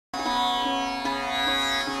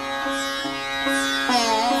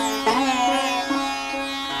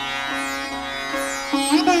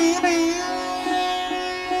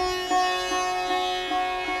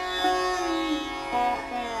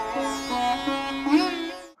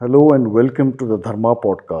Hello and welcome to the Dharma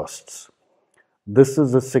Podcasts. This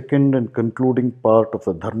is the second and concluding part of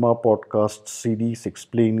the Dharma Podcast series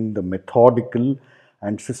explaining the methodical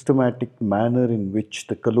and systematic manner in which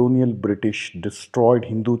the colonial British destroyed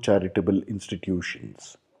Hindu charitable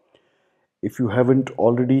institutions. If you haven't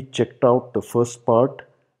already checked out the first part,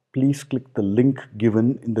 please click the link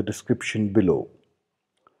given in the description below.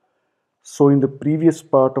 So, in the previous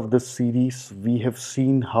part of this series, we have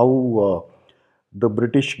seen how the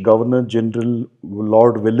British Governor General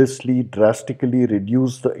Lord Wellesley drastically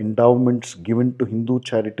reduced the endowments given to Hindu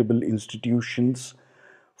charitable institutions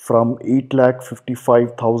from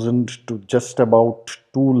 8,55,000 to just about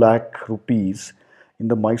 2 lakh rupees in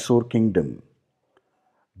the Mysore kingdom.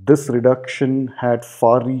 This reduction had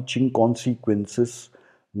far reaching consequences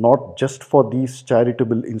not just for these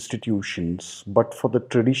charitable institutions, but for the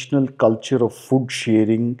traditional culture of food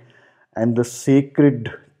sharing and the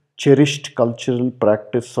sacred, cherished cultural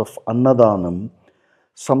practice of Annadanam,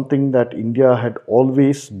 something that India had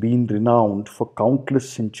always been renowned for countless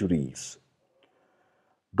centuries.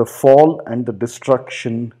 The fall and the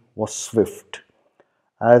destruction was swift.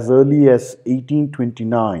 As early as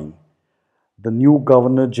 1829, the new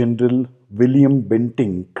Governor General William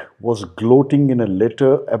Bentinck was gloating in a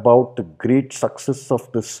letter about the great success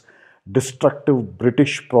of this destructive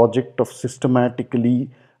British project of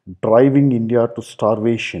systematically driving India to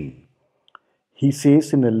starvation. He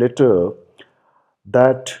says in a letter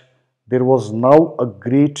that there was now a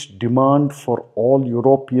great demand for all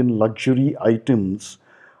European luxury items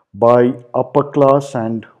by upper class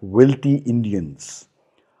and wealthy Indians.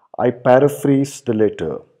 I paraphrase the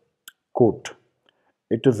letter. Quote,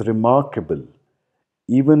 "It is remarkable,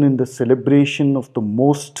 even in the celebration of the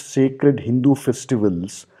most sacred Hindu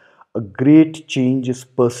festivals, a great change is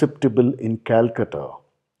perceptible in Calcutta.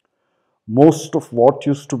 Most of what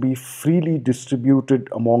used to be freely distributed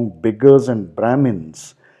among beggars and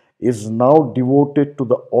Brahmins is now devoted to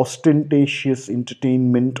the ostentatious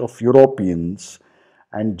entertainment of Europeans,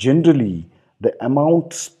 and generally the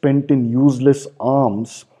amount spent in useless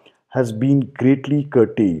alms has been greatly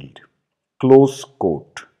curtailed." Close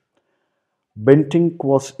quote. Bentinck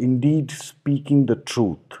was indeed speaking the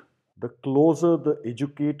truth. The closer the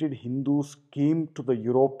educated Hindus came to the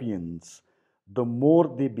Europeans, the more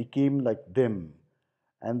they became like them,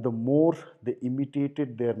 and the more they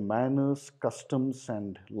imitated their manners, customs,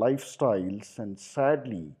 and lifestyles, and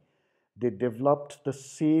sadly, they developed the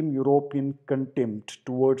same European contempt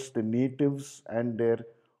towards the natives and their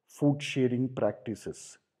food sharing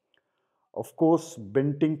practices. Of course,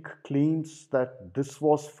 Bentinck claims that this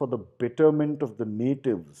was for the betterment of the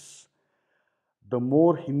natives. The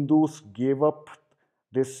more Hindus gave up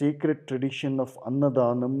their sacred tradition of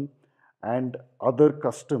Annadanam and other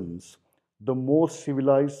customs, the more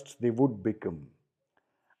civilized they would become.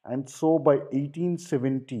 And so by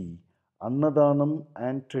 1870, Annadanam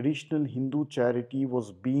and traditional Hindu charity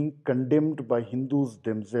was being condemned by Hindus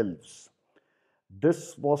themselves.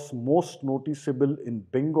 This was most noticeable in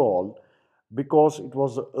Bengal because it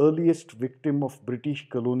was the earliest victim of British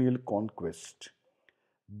colonial conquest.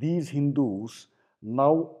 These Hindus,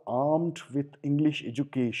 now armed with English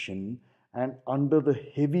education and under the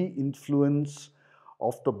heavy influence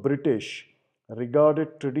of the British,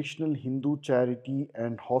 regarded traditional Hindu charity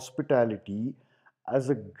and hospitality as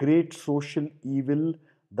a great social evil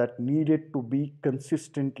that needed to be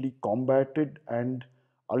consistently combated and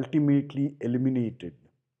ultimately eliminated.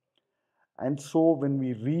 And so, when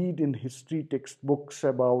we read in history textbooks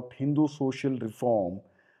about Hindu social reform,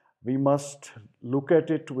 we must look at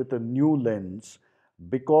it with a new lens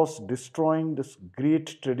because destroying this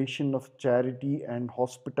great tradition of charity and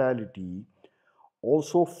hospitality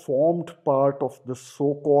also formed part of the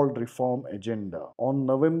so called reform agenda. On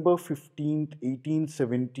November 15,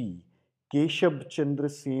 1870, Keshab Chandra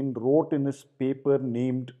Sen wrote in his paper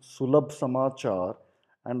named Sulabh Samachar,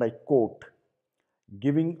 and I quote,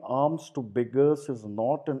 "Giving alms to beggars is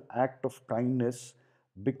not an act of kindness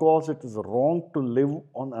because it is wrong to live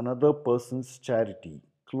on another person's charity."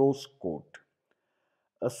 Close quote.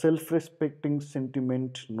 A self respecting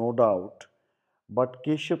sentiment, no doubt, but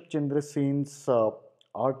Keshab Chandra Sen's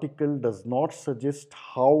article does not suggest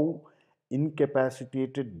how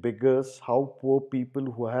incapacitated beggars, how poor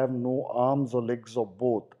people who have no arms or legs or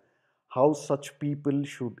both, how such people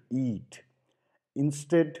should eat.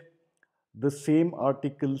 Instead, the same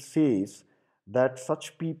article says that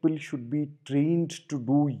such people should be trained to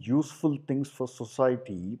do useful things for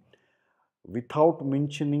society without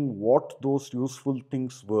mentioning what those useful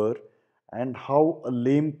things were and how a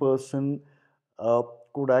lame person uh,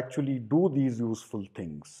 could actually do these useful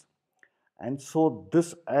things. And so,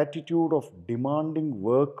 this attitude of demanding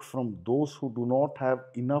work from those who do not have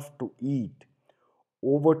enough to eat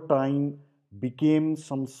over time became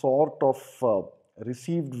some sort of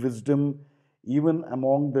received wisdom even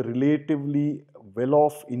among the relatively well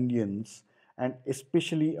off Indians, and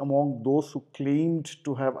especially among those who claimed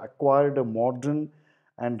to have acquired a modern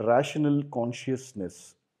and rational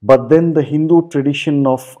consciousness. But then the Hindu tradition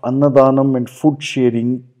of Annadanam and food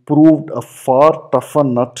sharing proved a far tougher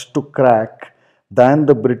nut to crack than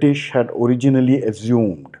the British had originally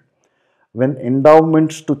assumed. When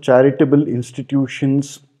endowments to charitable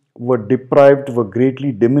institutions were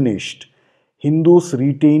greatly diminished, Hindus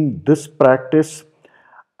retained this practice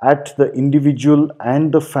at the individual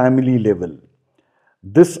and the family level.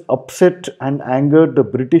 This upset and angered the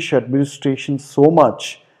British administration so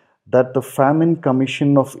much that the Famine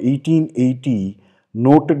Commission of 1880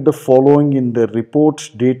 noted the following in their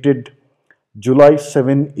report dated July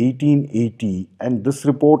 7, 1880, and this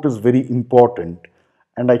report is very important,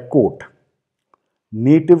 and I quote: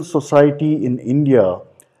 Native society in India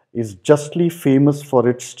is justly famous for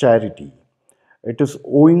its charity. It is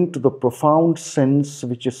owing to the profound sense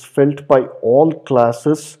which is felt by all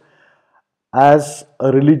classes as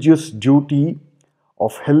a religious duty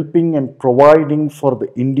of helping and providing for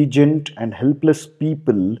the indigent and helpless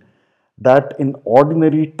people that in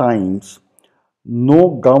ordinary times no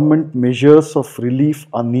government measures of relief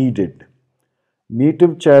are needed.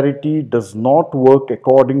 Native charity does not work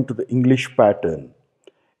according to the English pattern.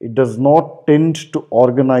 It does not tend to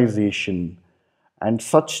organization, and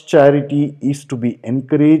such charity is to be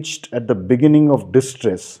encouraged at the beginning of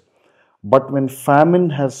distress. But when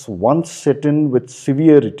famine has once set in with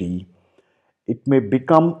severity, it may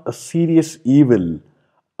become a serious evil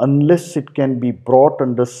unless it can be brought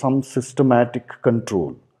under some systematic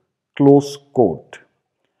control. Close quote.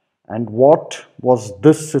 And what was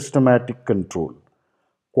this systematic control?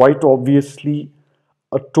 Quite obviously,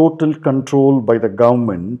 a total control by the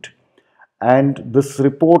government, and this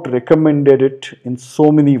report recommended it in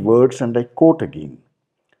so many words, and I quote again: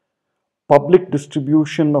 public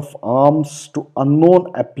distribution of arms to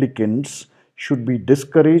unknown applicants should be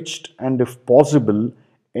discouraged and, if possible,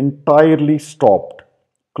 entirely stopped.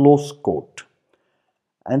 Close quote.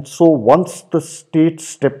 And so, once the state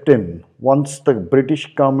stepped in, once the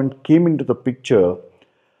British government came into the picture,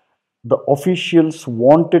 the officials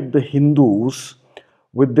wanted the Hindus,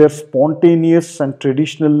 with their spontaneous and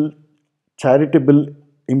traditional charitable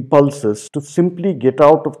impulses, to simply get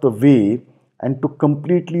out of the way and to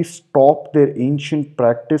completely stop their ancient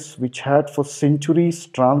practice, which had for centuries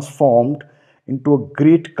transformed into a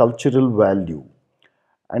great cultural value.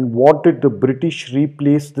 And what did the British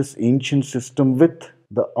replace this ancient system with?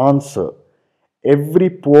 The answer: every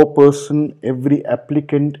poor person, every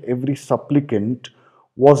applicant, every supplicant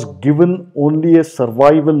was given only a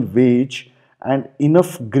survival wage and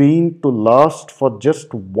enough grain to last for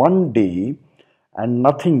just one day and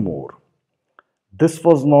nothing more. This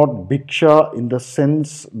was not bhiksha in the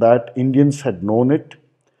sense that Indians had known it.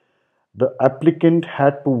 The applicant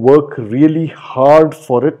had to work really hard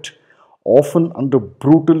for it, often under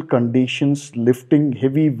brutal conditions, lifting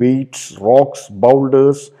heavy weights, rocks,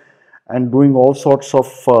 boulders, and doing all sorts of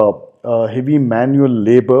heavy manual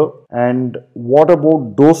labor. And what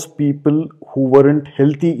about those people who weren't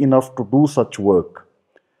healthy enough to do such work?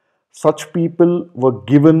 Such people were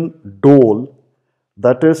given dole,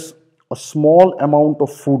 that is, a small amount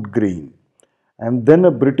of food grain, and then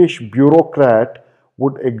a British bureaucrat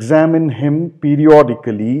would examine him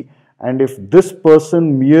periodically, and if this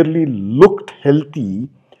person merely looked healthy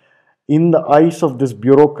in the eyes of this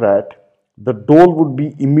bureaucrat, the dole would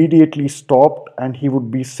be immediately stopped and he would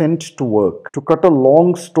be sent to work. To cut a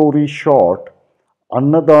long story short,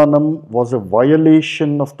 Annadanam was a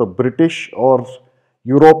violation of the British or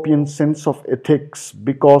European sense of ethics,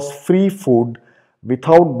 because free food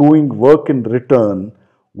without doing work in return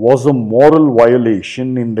was a moral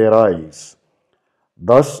violation in their eyes.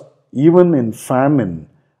 Thus, even in famine,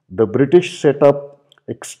 the British set up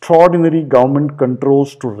extraordinary government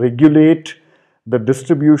controls to regulate the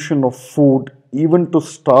distribution of food even to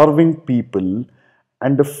starving people,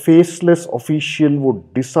 and a faceless official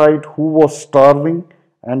would decide who was starving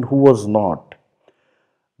and who was not.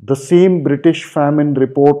 The same British famine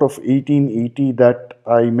report of 1880 that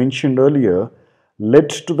I mentioned earlier led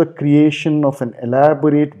to the creation of an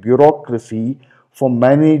elaborate bureaucracy for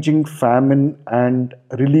managing famine and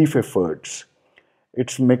relief efforts.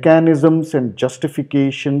 Its mechanisms and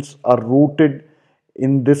justifications are rooted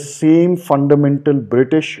in this same fundamental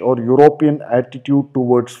British or European attitude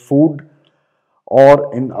towards food,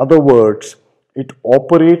 or in other words, it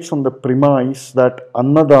operates on the premise that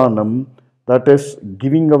Annadanam, that is,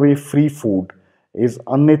 giving away free food, is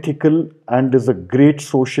unethical and is a great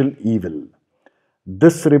social evil.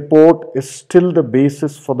 This report is still the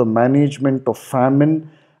basis for the management of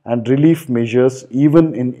famine and relief measures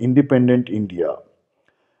even in independent India.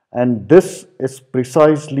 And this is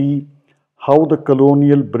precisely how the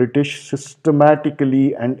colonial British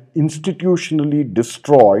systematically and institutionally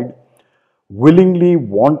destroyed, willingly,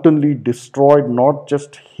 wantonly destroyed not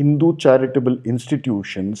just Hindu charitable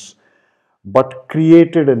institutions, but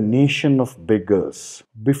created a nation of beggars.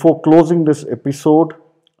 Before closing this episode,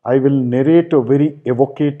 I will narrate a very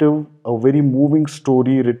evocative, a very moving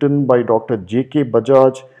story written by Dr. J.K.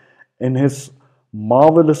 Bajaj in his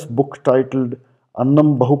marvelous book titled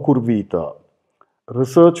Annam Bahukurvita.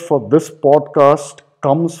 Research for this podcast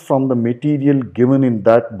comes from the material given in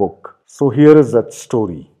that book. So here is that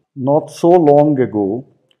story. Not so long ago,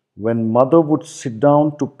 when mother would sit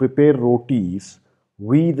down to prepare rotis,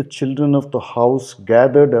 we, the children of the house,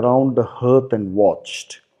 gathered around the hearth and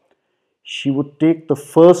watched. She would take the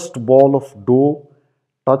first ball of dough,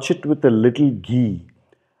 touch it with a little ghee,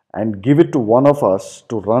 and give it to one of us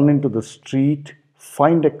to run into the street,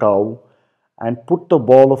 find a cow, and put the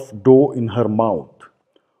ball of dough in her mouth.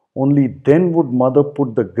 Only then would mother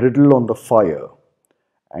put the griddle on the fire.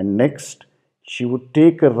 And next, she would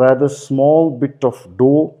take a rather small bit of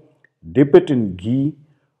dough, dip it in ghee,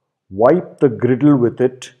 wipe the griddle with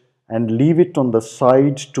it, and leave it on the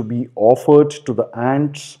side to be offered to the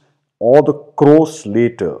ants or the crows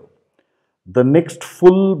later. The next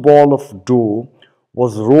full ball of dough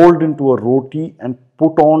was rolled into a roti and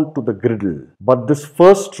put on to the griddle. But this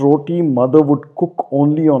first roti mother would cook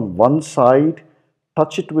only on one side,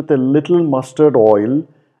 touch it with a little mustard oil,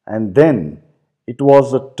 and then it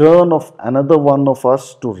was the turn of another one of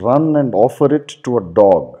us to run and offer it to a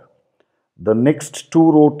dog. The next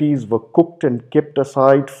two rotis were cooked and kept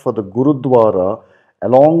aside for the Gurudwara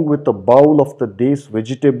along with a bowl of the day's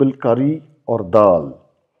vegetable curry or dal.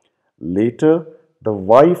 Later, the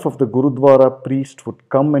wife of the Gurudwara priest would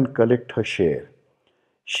come and collect her share.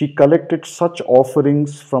 She collected such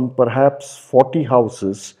offerings from perhaps 40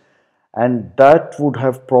 houses, and that would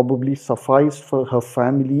have probably sufficed for her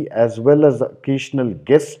family as well as the occasional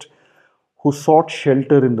guest who sought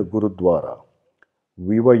shelter in the Gurudwara.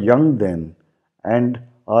 We were young then, and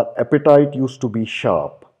our appetite used to be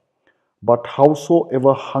sharp. But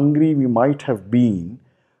howsoever hungry we might have been,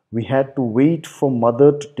 we had to wait for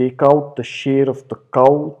mother to take out the share of the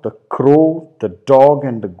cow, the crow, the dog,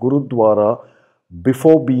 and the Gurudwara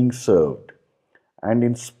before being served. And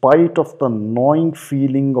in spite of the gnawing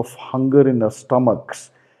feeling of hunger in our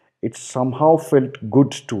stomachs, it somehow felt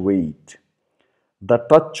good to wait. The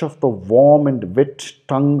touch of the warm and wet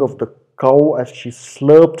tongue of the cow as she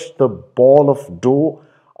slurped the ball of dough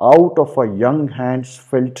out of her young hands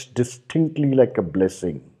felt distinctly like a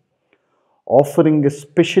blessing. Offering a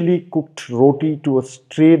specially cooked roti to a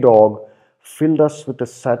stray dog filled us with a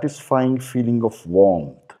satisfying feeling of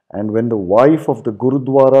warmth. And when the wife of the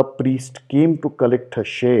Gurudwara priest came to collect her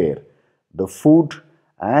share, the food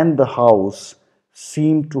and the house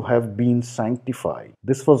seemed to have been sanctified.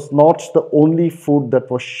 This was not the only food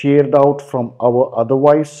that was shared out from our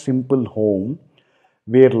otherwise simple home,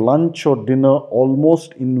 where lunch or dinner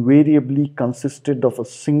almost invariably consisted of a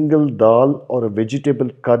single dal or a vegetable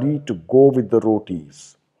curry to go with the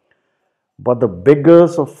rotis. But the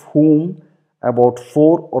beggars, of whom about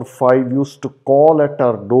 4 or 5 used to call at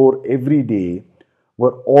our door every day,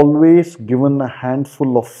 were always given a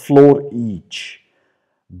handful of flour each.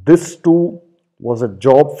 This too was a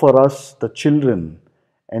job for us, the children,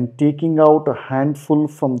 and taking out a handful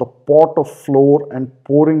from the pot of flour and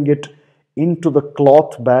pouring it into the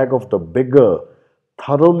cloth bag of the beggar,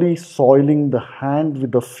 thoroughly soiling the hand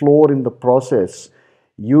with the flour in the process,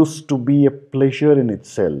 used to be a pleasure in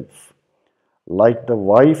itself. Like the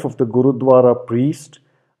wife of the Gurudwara priest,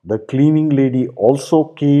 the cleaning lady also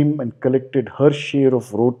came and collected her share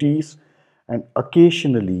of rotis and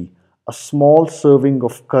occasionally a small serving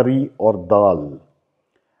of curry or dal.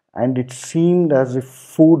 And it seemed as if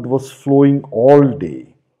food was flowing all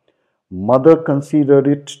day. Mother considered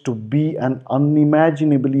it to be an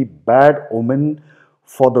unimaginably bad omen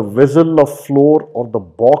for the vessel of flour or the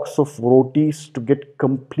box of rotis to get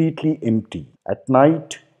completely empty. At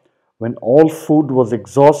night, when all food was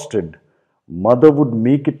exhausted, mother would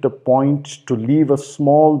make it a point to leave a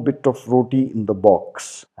small bit of roti in the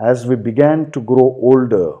box. As we began to grow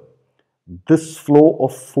older, this flow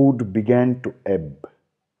of food began to ebb.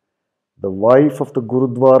 The wife of the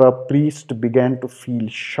Gurudwara priest began to feel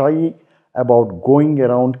shy about going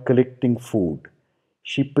around collecting food.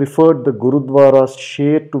 She preferred the Gurudwara's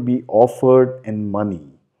share to be offered in money.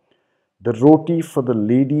 The roti for the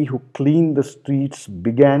lady who cleaned the streets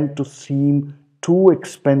began to seem too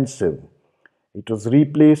expensive. It was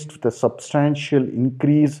replaced with a substantial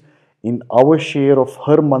increase in our share of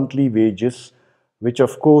her monthly wages, which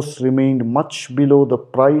of course remained much below the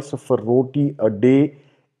price of a roti a day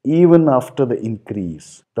even after the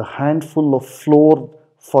increase. The handful of flour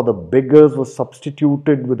for the beggars was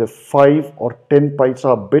substituted with a 5 or 10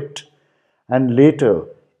 paisa bit, and later,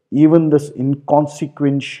 even this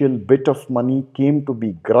inconsequential bit of money came to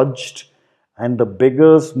be grudged, and the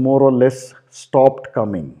beggars more or less stopped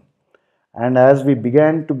coming. And as we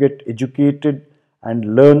began to get educated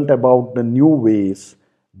and learnt about the new ways,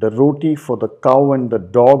 the roti for the cow and the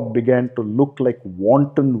dog began to look like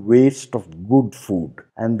wanton waste of good food.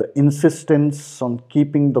 And the insistence on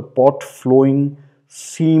keeping the pot flowing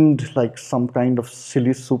seemed like some kind of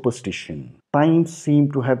silly superstition. Times seem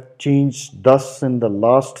to have changed thus in the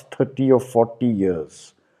last 30 or 40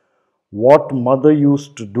 years. What mother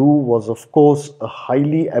used to do was, of course, a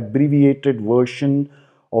highly abbreviated version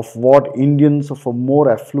of what Indians of a more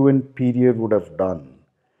affluent period would have done.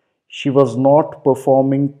 She was not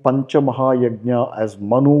performing Panchamahayajna as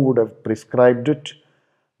Manu would have prescribed it,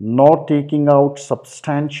 nor taking out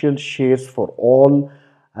substantial shares for all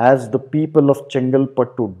as the people of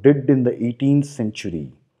Chengalpattu did in the 18th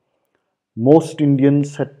century. Most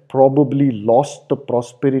Indians had probably lost the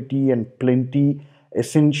prosperity and plenty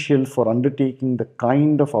essential for undertaking the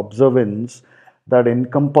kind of observance that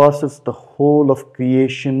encompasses the whole of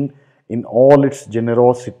creation in all its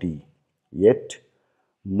generosity. Yet,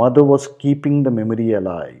 Mother was keeping the memory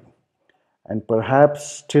alive. And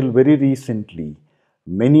perhaps till very recently,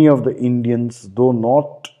 many of the Indians, though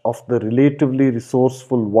not of the relatively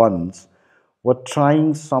resourceful ones, were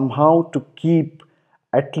trying somehow to keep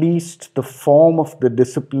at least the form of the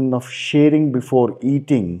discipline of sharing before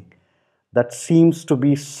eating that seems to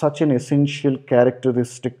be such an essential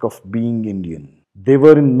characteristic of being Indian. They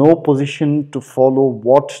were in no position to follow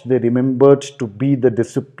what they remembered to be the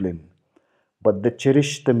discipline, but they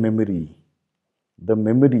cherished the memory. The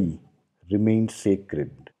memory remained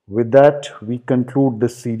sacred. With that, we conclude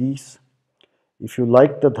this series. If you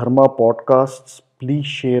like the Dharma podcasts, please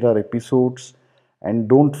share our episodes and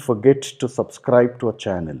don't forget to subscribe to our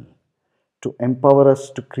channel. To empower us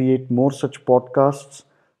to create more such podcasts,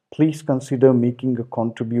 please consider making a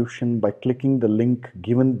contribution by clicking the link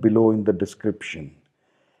given below in the description.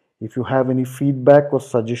 If you have any feedback or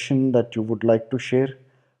suggestion that you would like to share,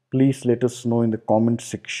 please let us know in the comment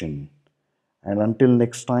section. And until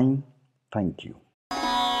next time, thank you.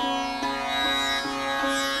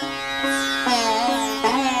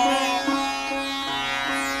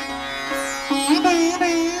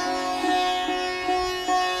 Bye.